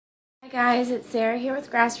Guys, it's Sarah here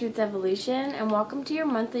with Grassroots Evolution, and welcome to your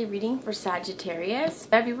monthly reading for Sagittarius,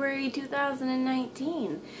 February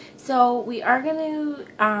 2019. So we are going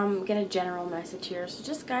to get a general message here. So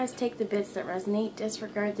just guys, take the bits that resonate,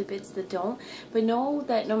 disregard the bits that don't, but know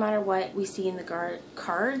that no matter what we see in the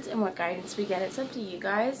cards and what guidance we get, it's up to you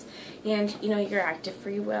guys. And you know, your active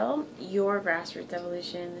free will, your Grassroots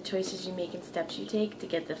Evolution, the choices you make and steps you take to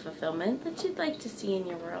get the fulfillment that you'd like to see in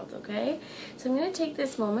your world, okay? So I'm going to take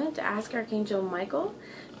this moment to ask Archangel Michael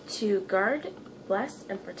to guard, bless,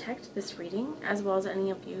 and protect this reading, as well as any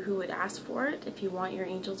of you who would ask for it. If you want your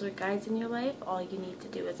angels or guides in your life, all you need to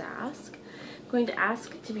do is ask. I'm going to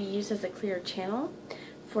ask to be used as a clear channel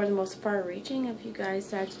for the most far-reaching of you guys,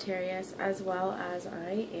 Sagittarius, as well as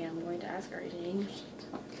I am going to ask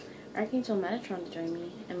Archangel Metatron to join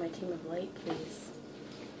me and my team of light, please.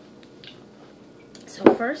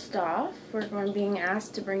 So first off, being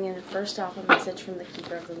asked to bring in a message from the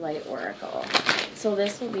Keeper of the Light Oracle. So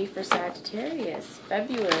this will be for Sagittarius,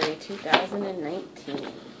 February 2019.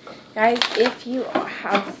 Guys, if you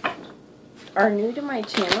are new to my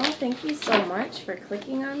channel, thank you so much for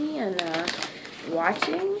clicking on me and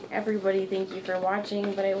watching. Everybody, thank you for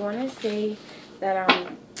watching. But I want to say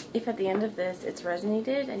that if at the end of this it's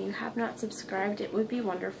resonated and you have not subscribed, it would be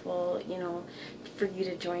wonderful, you know, for you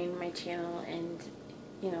to join my channel and,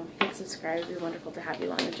 you know, hit subscribe. It would be wonderful to have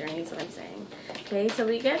you on the journey, is what I'm saying. Okay, so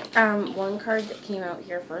we get one card that came out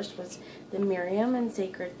here first was the Miriam and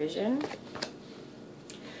Sacred Vision.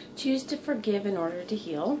 Choose to forgive in order to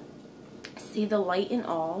heal. See the light in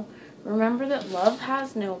all. Remember that love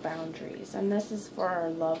has no boundaries, and this is for our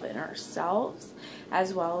love in ourselves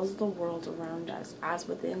as well as the world around us, as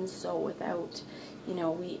within, so without. You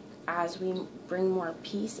know, as we bring more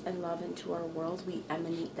peace and love into our world, we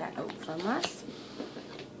emanate that out from us.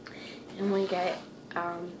 And we get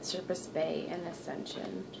Serpis Bay and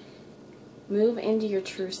Ascension. Move into your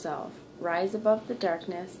true self. Rise above the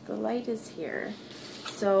darkness. The light is here.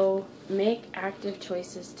 So make active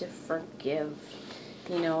choices to forgive.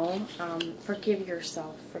 You know, forgive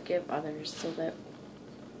yourself, forgive others, so that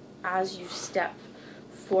as you step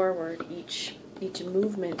forward, each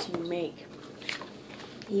movement you make,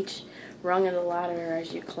 each rung of the ladder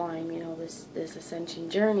as you climb, you know, this ascension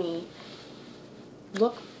journey,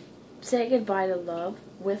 say goodbye to love,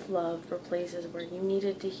 with love, for places where you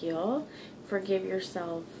needed to heal. Forgive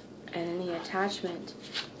yourself and any attachment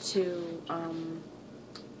to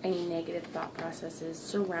any negative thought processes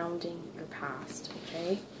surrounding your past,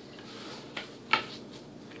 okay?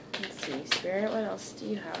 Let's see, Spirit, what else do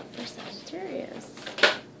you have for Sagittarius?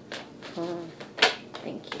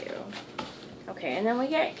 Thank you. Okay, and then we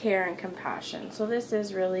get care and compassion. So this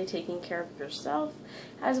is really taking care of yourself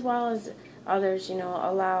as well as others, you know,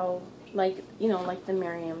 allow, like, you know, like the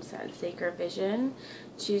Miriam said, sacred vision.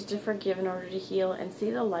 Choose to forgive in order to heal and see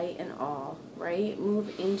the light in all, right?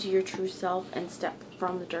 Move into your true self and step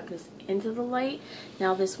from the darkness into the light.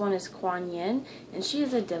 Now this one is Kuan Yin, and she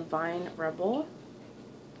is a divine rebel.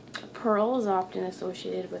 Pearl is often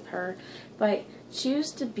associated with her, but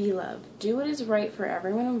choose to be loved. Do what is right for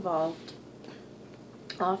everyone involved.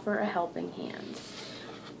 Offer a helping hand.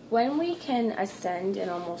 When we can ascend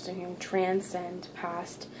and almost transcend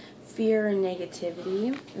past fear and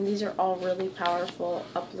negativity, and these are all really powerful,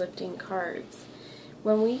 uplifting cards.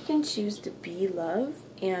 When we can choose to be love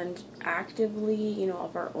and actively, you know,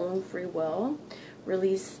 of our own free will,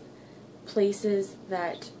 release places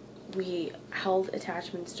that we held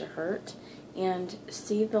attachments to hurt, and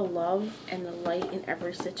see the love and the light in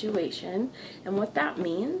every situation. And what that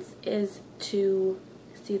means is to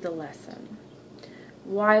see the lesson.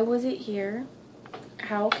 Why was it here?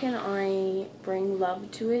 How can I bring love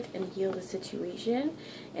to it and heal the situation?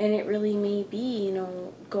 And it really may be, you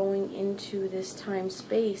know, going into this time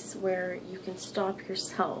space where you can stop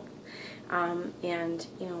yourself and,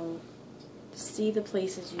 you know, see the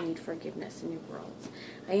places you need forgiveness in your world.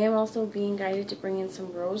 I am also being guided to bring in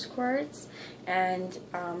some rose quartz, and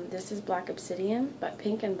this is black obsidian, but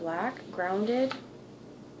pink and black, grounded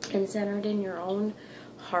and centered in your own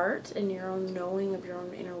heart and your own knowing of your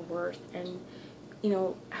own inner worth, and, you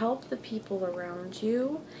know, help the people around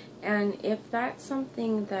you. And if that's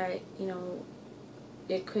something that, you know,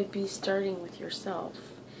 it could be starting with yourself.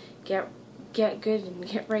 Get good and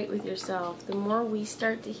get right with yourself. The more we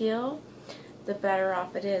start to heal, the better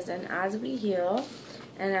off it is. And as we heal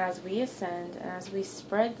and as we ascend and as we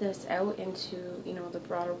spread this out into, you know, the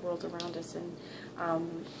broader world around us, and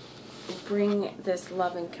bring this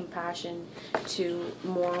love and compassion to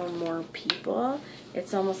more and more people,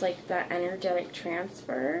 it's almost like that energetic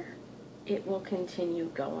transfer. It will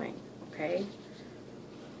continue going, okay?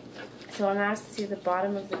 So I'm asked to see the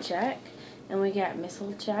bottom of the check, and we get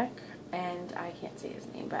missile check, and I can't say his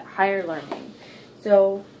name, but higher learning.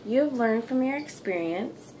 So you've learned from your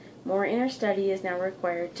experience. More inner study is now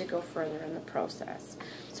required to go further in the process.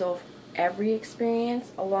 So every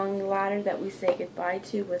experience along the ladder that we say goodbye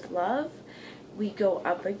to with love, we go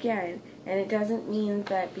up again. And it doesn't mean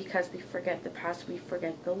that because we forget the past, we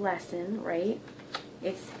forget the lesson, right?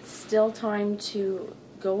 It's still time to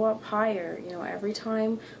go up higher. You know, every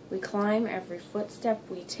time we climb, every footstep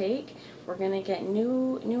we take, we're going to get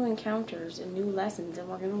new encounters and new lessons, and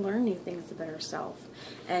we're going to learn new things about ourselves.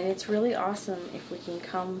 And it's really awesome if we can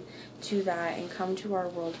come to that and come to our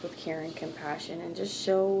world with care and compassion, and just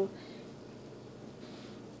show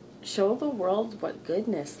the world what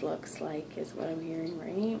goodness looks like, is what I'm hearing,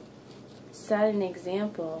 right? Set an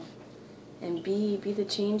example and be the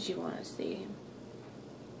change you want to see.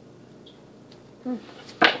 I'm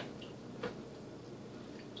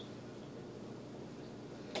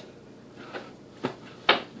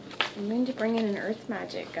going to bring in an earth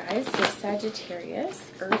magic, guys. So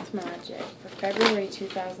Sagittarius, earth magic for February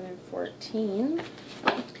 2014.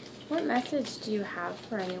 What message do you have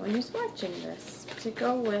for anyone who's watching this, to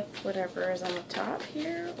go with whatever is on the top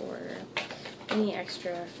here, or any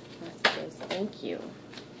extra messages? Thank you.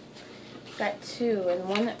 Got two, and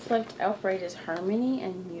one that flipped outright is harmony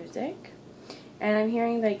and music. And I'm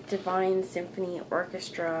hearing like divine symphony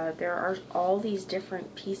orchestra. There are all these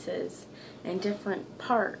different pieces and different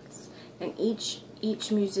parts, and each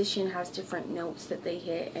musician has different notes that they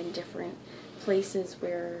hit and different places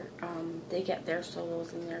where they get their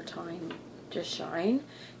solos and their time to shine.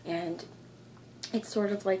 And it's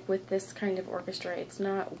sort of like with this kind of orchestra, it's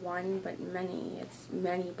not one but many, it's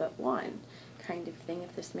many but one kind of thing,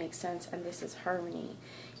 if this makes sense. And this is harmony,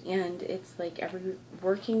 and it's like every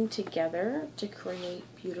working together to create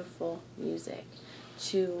beautiful music,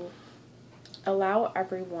 to allow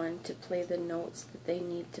everyone to play the notes that they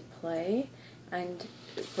need to play, and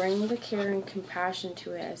bring the care and compassion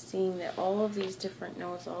to it, as seeing that all of these different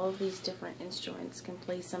notes, all of these different instruments can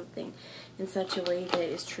play something in such a way that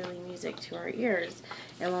is truly music to our ears.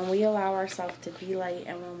 And when we allow ourselves to be light,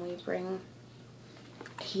 and when we bring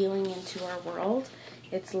healing into our world,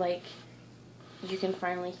 it's like you can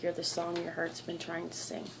finally hear the song your heart's been trying to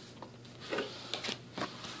sing.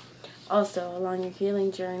 Also, along your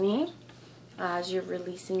healing journey, as you're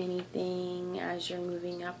releasing anything, as you're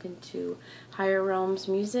moving up into higher realms,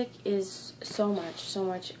 music is so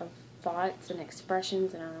much of thoughts and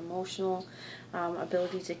expressions and our emotional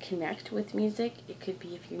ability to connect with music. It could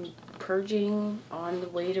be if you're purging on the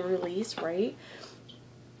way to release, right?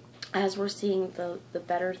 As we're seeing the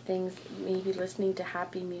better things, maybe listening to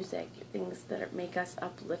happy music, things that make us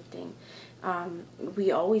uplifting.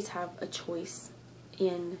 We always have a choice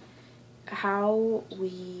in how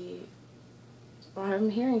we,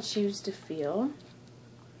 I'm hearing choose to feel,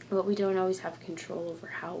 but we don't always have control over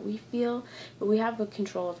how we feel, but we have a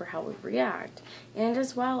control over how we react. And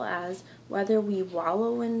as well as whether we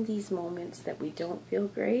wallow in these moments that we don't feel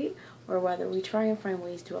great, or whether we try and find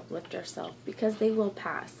ways to uplift ourselves, because they will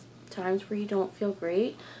pass. Times where you don't feel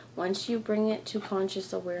great, once you bring it to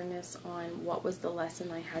conscious awareness on what was the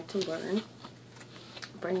lesson I had to learn,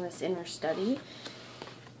 bring this inner study,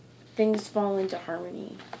 things fall into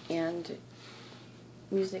harmony, and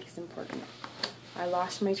music is important. I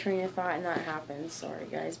lost my train of thought and that happens, sorry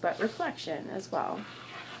guys, but reflection as well.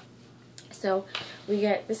 So we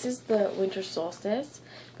get, this is the winter solstice,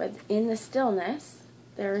 but in the stillness,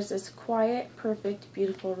 there is this quiet, perfect,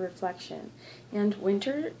 beautiful reflection. And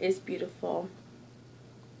winter is beautiful.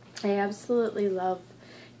 I absolutely love,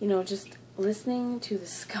 just listening to the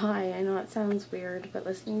sky. I know it sounds weird, but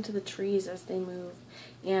listening to the trees as they move.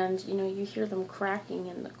 And, you hear them cracking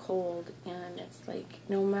in the cold. And it's like,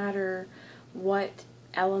 no matter what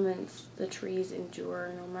elements the trees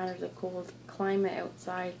endure, no matter the cold climate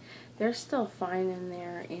outside, they're still fine in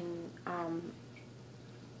there.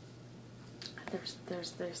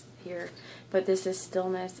 There's here, but this is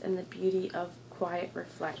stillness and the beauty of quiet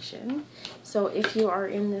reflection. So if you are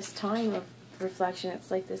in this time of reflection, it's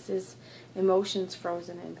like this is emotions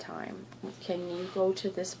frozen in time. Can you go to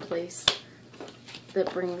this place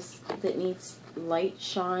that needs light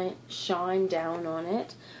shine down on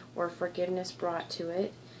it, or forgiveness brought to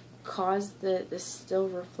it, cause the still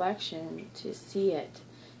reflection to see it,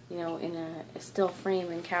 in a still frame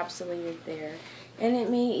encapsulated there. And it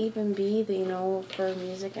may even be that, for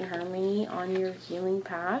music and harmony on your healing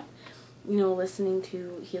path, listening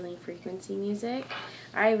to healing frequency music.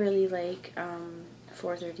 I really like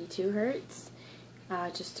 432 hertz,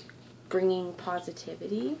 just bringing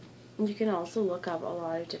positivity. You can also look up a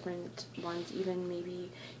lot of different ones, even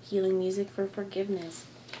maybe healing music for forgiveness.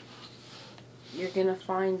 You're going to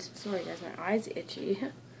find, sorry guys, my eye's itchy,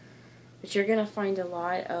 but you're going to find a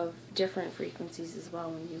lot of different frequencies as well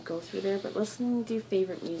when you go through there. But listening to your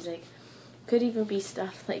favorite music could even be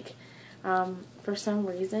stuff like, for some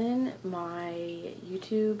reason, my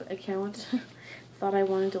YouTube account thought I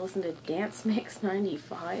wanted to listen to Dance Mix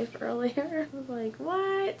 95 earlier. I was like,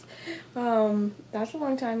 what? That's a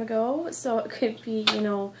long time ago. So it could be, you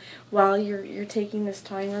know, while you're taking this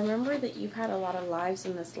time, remember that you've had a lot of lives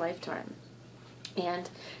in this lifetime. And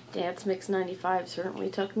Dance Mix 95 certainly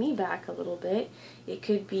took me back a little bit. It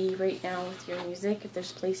could be right now with your music, if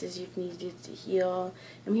there's places you've needed to heal.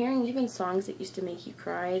 I'm hearing even songs that used to make you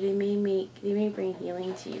cry, they may bring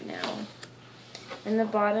healing to you now. And the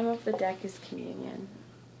bottom of the deck is communion.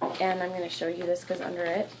 And I'm going to show you this because under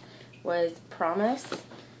it was promise,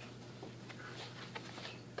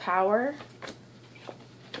 power,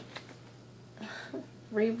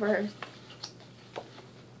 rebirth,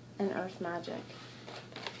 and earth magic.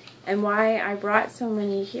 And why I brought so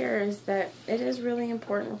many here is that it is really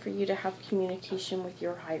important for you to have communication with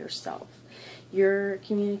your higher self. Your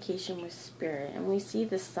communication with spirit. And we see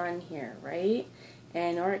the sun here, right?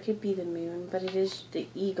 And or it could be the moon, but it is the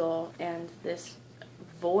eagle and this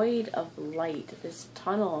void of light, this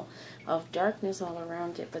tunnel of darkness all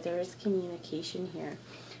around it, but there is communication here.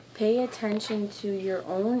 Pay attention to your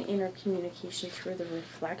own inner communication through the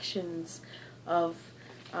reflections of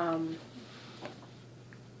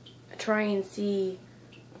try and see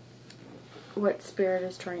what spirit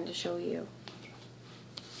is trying to show you.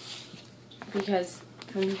 Because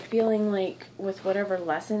I'm feeling like with whatever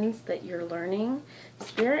lessons that you're learning,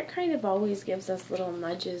 spirit kind of always gives us little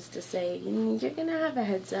nudges to say, you know, you're going to have a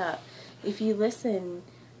heads up. If you listen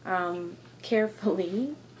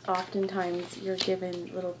carefully, oftentimes you're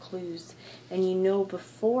given little clues and you know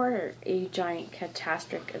before a giant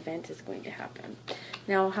catastrophic event is going to happen.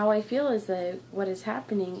 Now, how I feel is that what is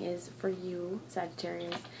happening is for you,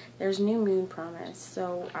 Sagittarius, there's new moon promise.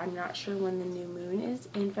 So I'm not sure when the new moon is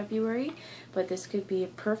in February, but this could be a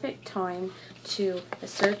perfect time to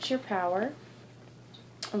assert your power.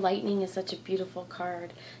 Lightning is such a beautiful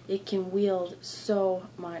card. It can wield so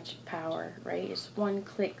much power, right? It's one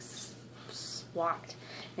click swapped.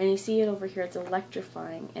 And you see it over here, it's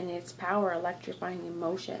electrifying, and it's power electrifying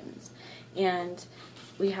emotions. And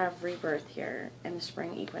we have rebirth here and the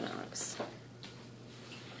spring equinox.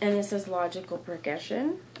 And this is logical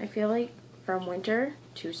progression, I feel like, from winter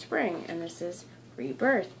to spring. And this is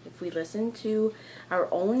rebirth. If we listen to our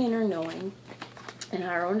own inner knowing and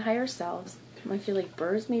our own higher selves, I feel like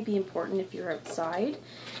birds may be important if you're outside.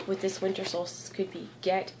 With this winter solstice could be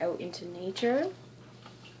get out into nature.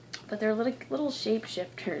 But they're little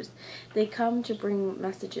shapeshifters. They come to bring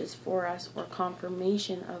messages for us or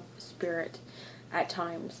confirmation of spirit at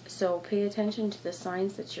times. So pay attention to the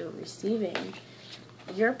signs that you're receiving.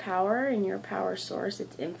 Your power and your power source,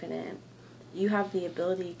 it's infinite. You have the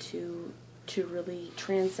ability to really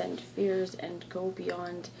transcend fears and go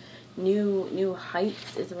beyond new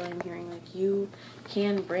heights is what I'm hearing. Like you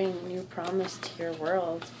can bring new promise to your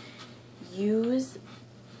world. Use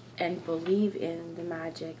and believe in the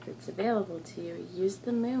magic that's available to you. Use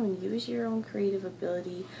the moon. Use your own creative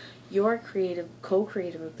ability, your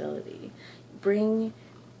co-creative ability. Bring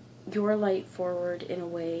your light forward in a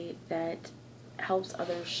way that helps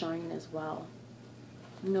others shine as well,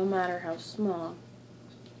 no matter how small.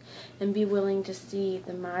 And be willing to see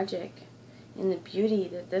the magic and the beauty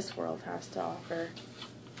that this world has to offer.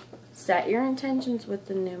 Set your intentions with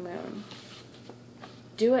the new moon.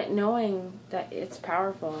 Do it knowing that it's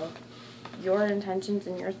powerful. Your intentions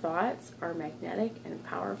and your thoughts are magnetic and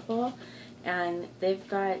powerful, and they've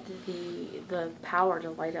got the power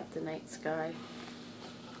to light up the night sky.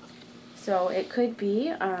 So it could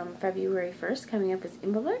be February 1st coming up as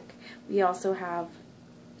Imbolc. We also have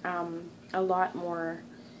a lot more.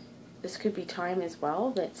 This could be time as well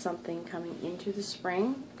that something coming into the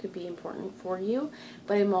spring could be important for you.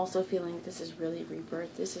 But I'm also feeling this is really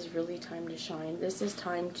rebirth. This is really time to shine. This is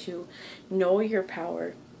time to know your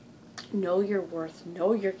power, know your worth,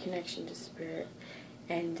 know your connection to spirit,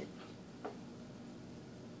 and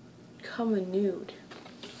come renewed.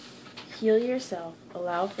 Heal yourself.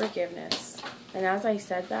 Allow forgiveness. And as I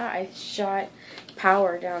said that, I shot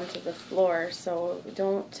power down to the floor. So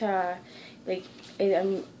don't,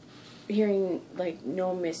 I'm hearing like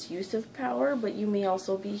no misuse of power, but you may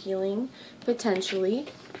also be healing potentially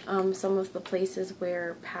some of the places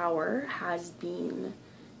where power has been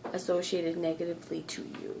associated negatively to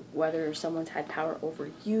you, whether someone's had power over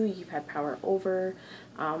you, you've had power over,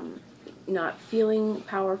 not feeling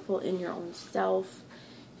powerful in your own self,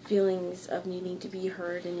 feelings of needing to be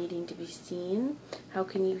heard and needing to be seen. How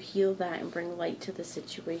can you heal that and bring light to the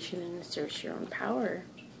situation and assert your own power?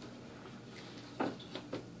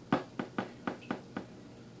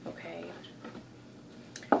 Okay.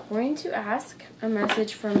 We're going to ask a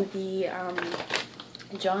message from the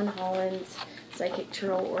John Holland's Psychic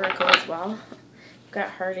Tarot Oracle as well. Got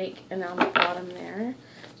heartache and on the bottom there.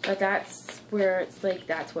 But that's where it's like,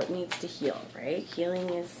 that's what needs to heal, right? Healing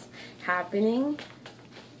is happening.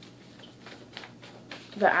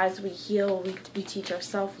 But as we heal, we teach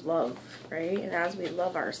ourselves love, right? And as we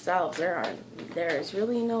love ourselves, there is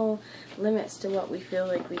really no limits to what we feel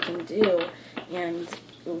like we can do. And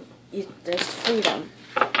there's freedom.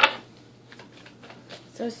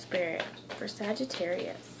 So Spirit, for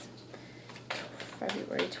Sagittarius,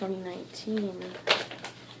 February 2019.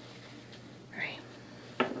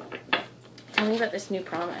 Tell me about this new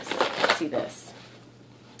promise. Let's see this.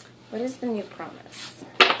 What is the new promise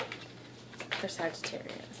for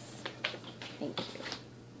Sagittarius? Thank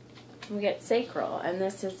you. We get sacral, and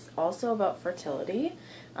this is also about fertility.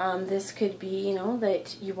 This could be, you know,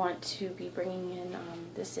 that you want to be bringing in,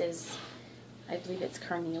 this is, I believe it's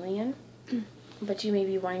carnelian, but you may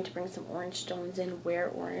be wanting to bring some orange stones in. Wear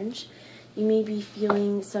orange. You may be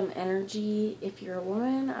feeling some energy if you're a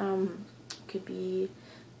woman. Could be,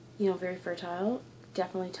 you know, very fertile.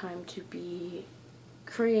 Definitely time to be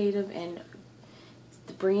creative and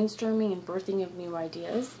the brainstorming and birthing of new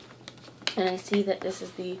ideas. And I see that this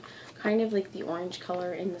is the kind of like the orange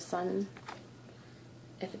color in the sun.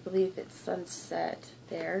 I believe it's sunset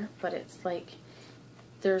there, but it's like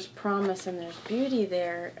there's promise and there's beauty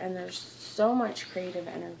there, and there's so much creative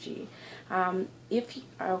energy. Okay,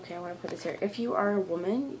 I want to put this here. If you are a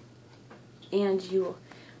woman and you,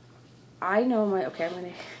 I know my, okay, I'm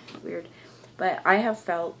going to, weird, but I have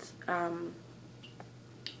felt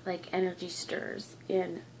like energy stirs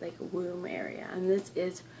in like womb area, and this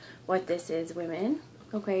is what this is, women.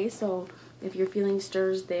 Okay, so if you're feeling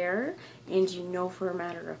stirs there and you know for a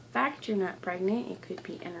matter of fact you're not pregnant, it could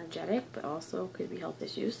be energetic, but also could be health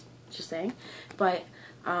issues, just saying. But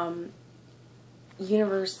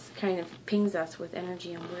universe kind of pings us with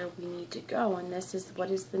energy and where we need to go, and this is,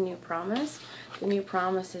 what is the new promise? The new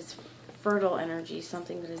promise is fertile energy,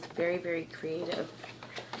 something that is very, very creative.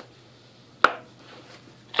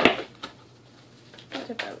 What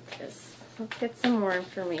about this? Let's get some more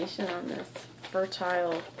information on this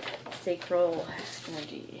fertile sacral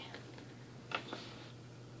energy.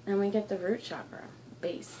 And we get the root chakra,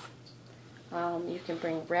 base. You can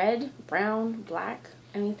bring red, brown, black,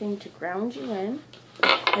 anything to ground you in.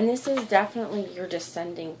 And this is definitely your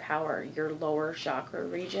descending power, your lower chakra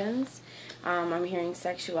regions. I'm hearing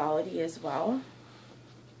sexuality as well.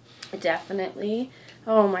 Definitely.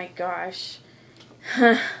 Oh my gosh.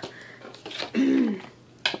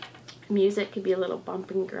 Music could be a little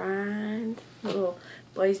bump and grind. Little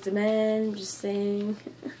Boys to Men, just saying.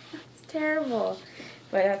 It's terrible.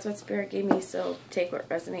 But that's what Spirit gave me, so take what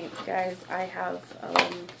resonates, guys. I have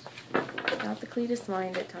not the cleanest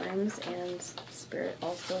mind at times, and Spirit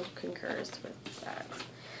also concurs with that.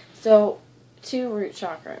 So, 2 root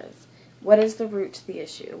chakras. What is the root to the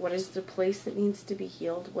issue? What is the place that needs to be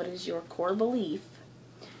healed? What is your core belief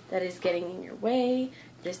that is getting in your way?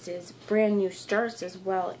 This is brand new starts as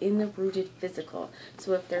well in the rooted physical.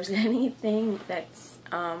 So if there's anything that's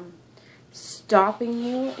stopping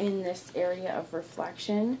you in this area of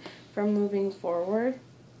reflection from moving forward,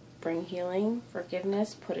 bring healing,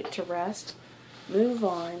 forgiveness, put it to rest, move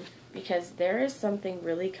on, because there is something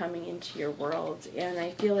really coming into your world. And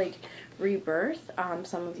I feel like rebirth,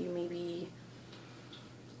 some of you may be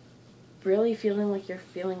really feeling like you're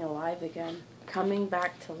feeling alive again, coming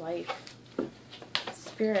back to life.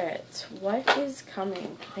 Spirit, what is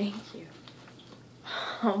coming? Thank you.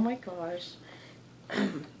 Oh my gosh.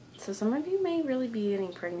 So some of you may really be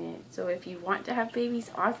getting pregnant. So if you want to have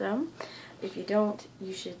babies, awesome. If you don't,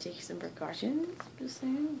 you should take some precautions, just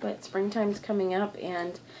saying. But springtime's coming up,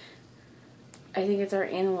 and I think it's our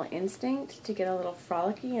animal instinct to get a little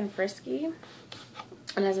frolicky and frisky.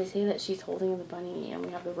 And as I say that, she's holding the bunny, and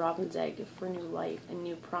we have the robin's egg for new life and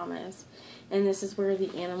new promise. And this is where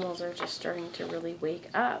the animals are just starting to really wake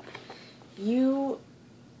up. You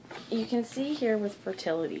can see here with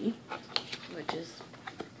fertility, which is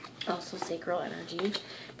also sacral energy,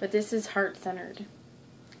 but this is heart-centered.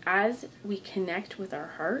 As we connect with our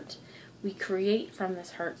heart, we create from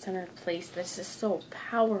this heart-centered place. This is so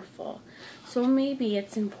powerful. So maybe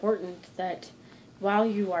it's important that while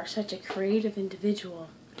you are such a creative individual,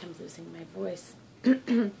 I'm losing my voice.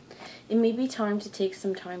 It may be time to take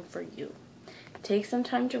some time for you. Take some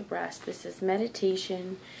time to rest. This is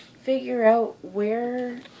meditation. Figure out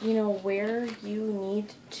where you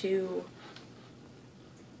need to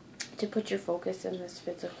put your focus in this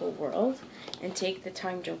physical world and take the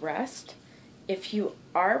time to rest. If you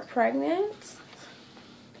are pregnant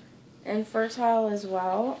and fertile as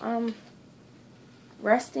well,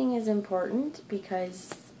 resting is important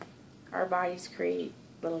because our bodies create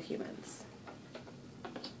little humans.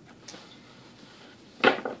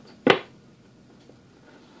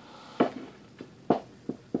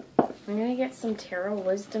 I'm going to get some tarot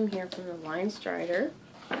wisdom here from the Lion Strider.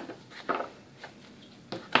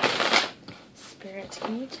 Spirit,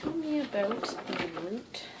 can you tell me about the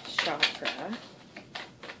root chakra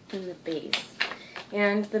and the base?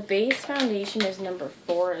 And the base foundation is number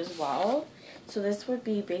 4 as well. So this would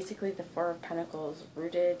be basically the 4 of Pentacles,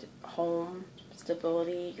 rooted, home,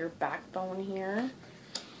 stability, your backbone here,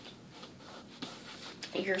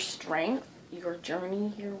 your strength, your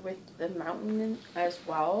journey here with the mountain as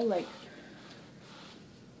well, like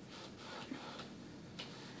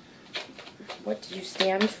what do you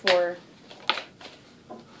stand for?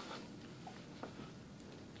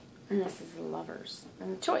 And this is the Lovers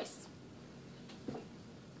and the choice.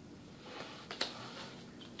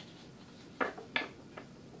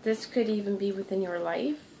 This could even be within your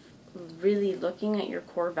life, really looking at your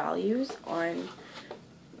core values on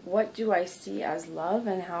what do I see as love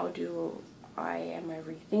and how am I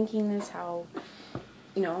rethinking this? How,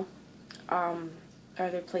 are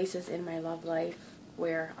there places in my love life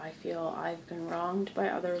where I feel I've been wronged by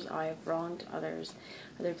others, I have wronged others?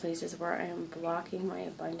 Are there places where I am blocking my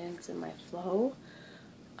abundance and my flow?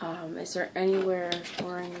 Is there anywhere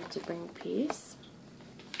where I need to bring peace?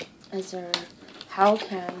 How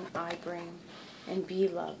can I bring and be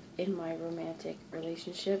love in my romantic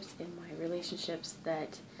relationships, in my relationships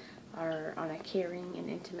that are on a caring and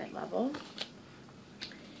intimate level?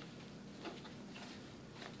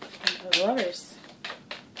 And the Lovers.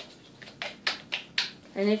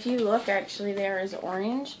 And if you look, actually, there is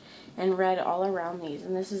orange and red all around these.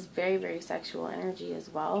 And this is very, very sexual energy as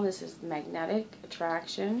well. This is magnetic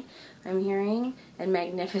attraction, I'm hearing, and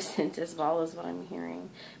magnificent as well is what I'm hearing.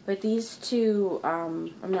 But these two,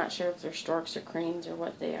 I'm not sure if they're storks or cranes or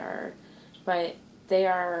what they are, but they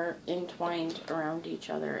are entwined around each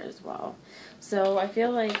other as well. So I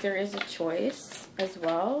feel like there is a choice as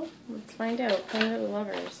well. Let's find out. Find out the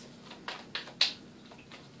Lovers.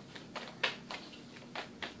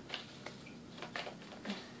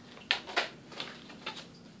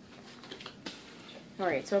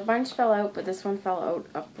 Alright, so a bunch fell out, but this one fell out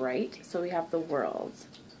upright. So we have the World.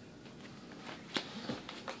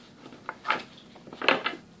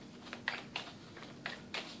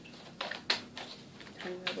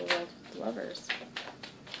 Time to the World with the Lovers.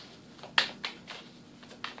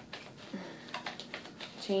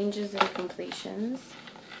 Changes and completions.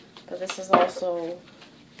 But this is also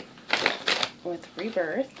with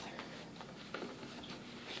rebirth.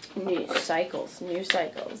 New cycles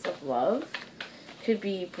of love. Could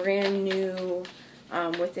be brand new,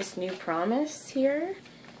 with this new promise here.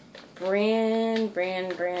 Brand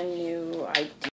new idea.